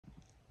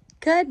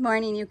Good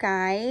morning, you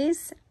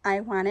guys. I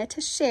wanted to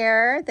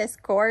share this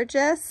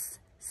gorgeous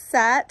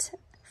set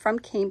from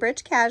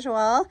Cambridge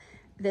Casual.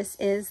 This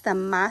is the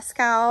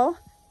Moscow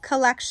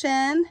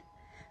collection.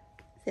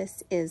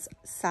 This is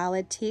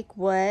solid teak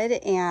wood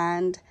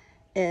and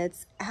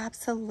it's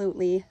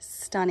absolutely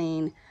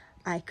stunning.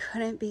 I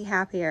couldn't be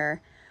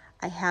happier.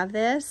 I have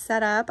this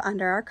set up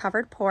under our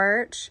covered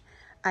porch.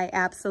 I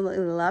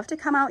absolutely love to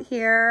come out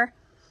here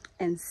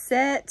and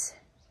sit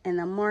in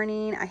the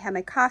morning. I have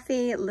my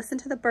coffee, listen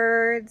to the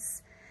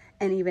birds,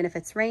 and even if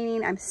it's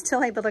raining, I'm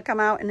still able to come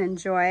out and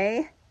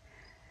enjoy.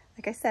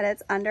 Like I said,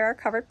 it's under our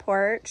covered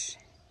porch,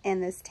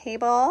 and this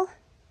table,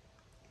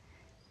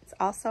 it's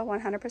also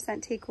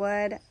 100% teak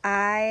wood.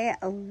 I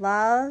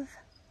love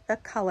the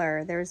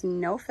color. There's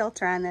no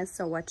filter on this,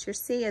 so what you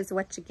see is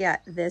what you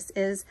get. This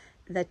is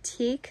the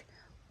teak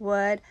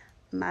wood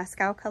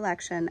Moscow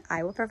collection.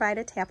 I will provide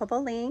a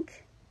tappable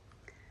link.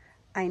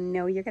 I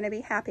know you're going to be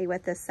happy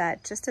with this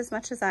set just as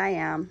much as I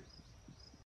am.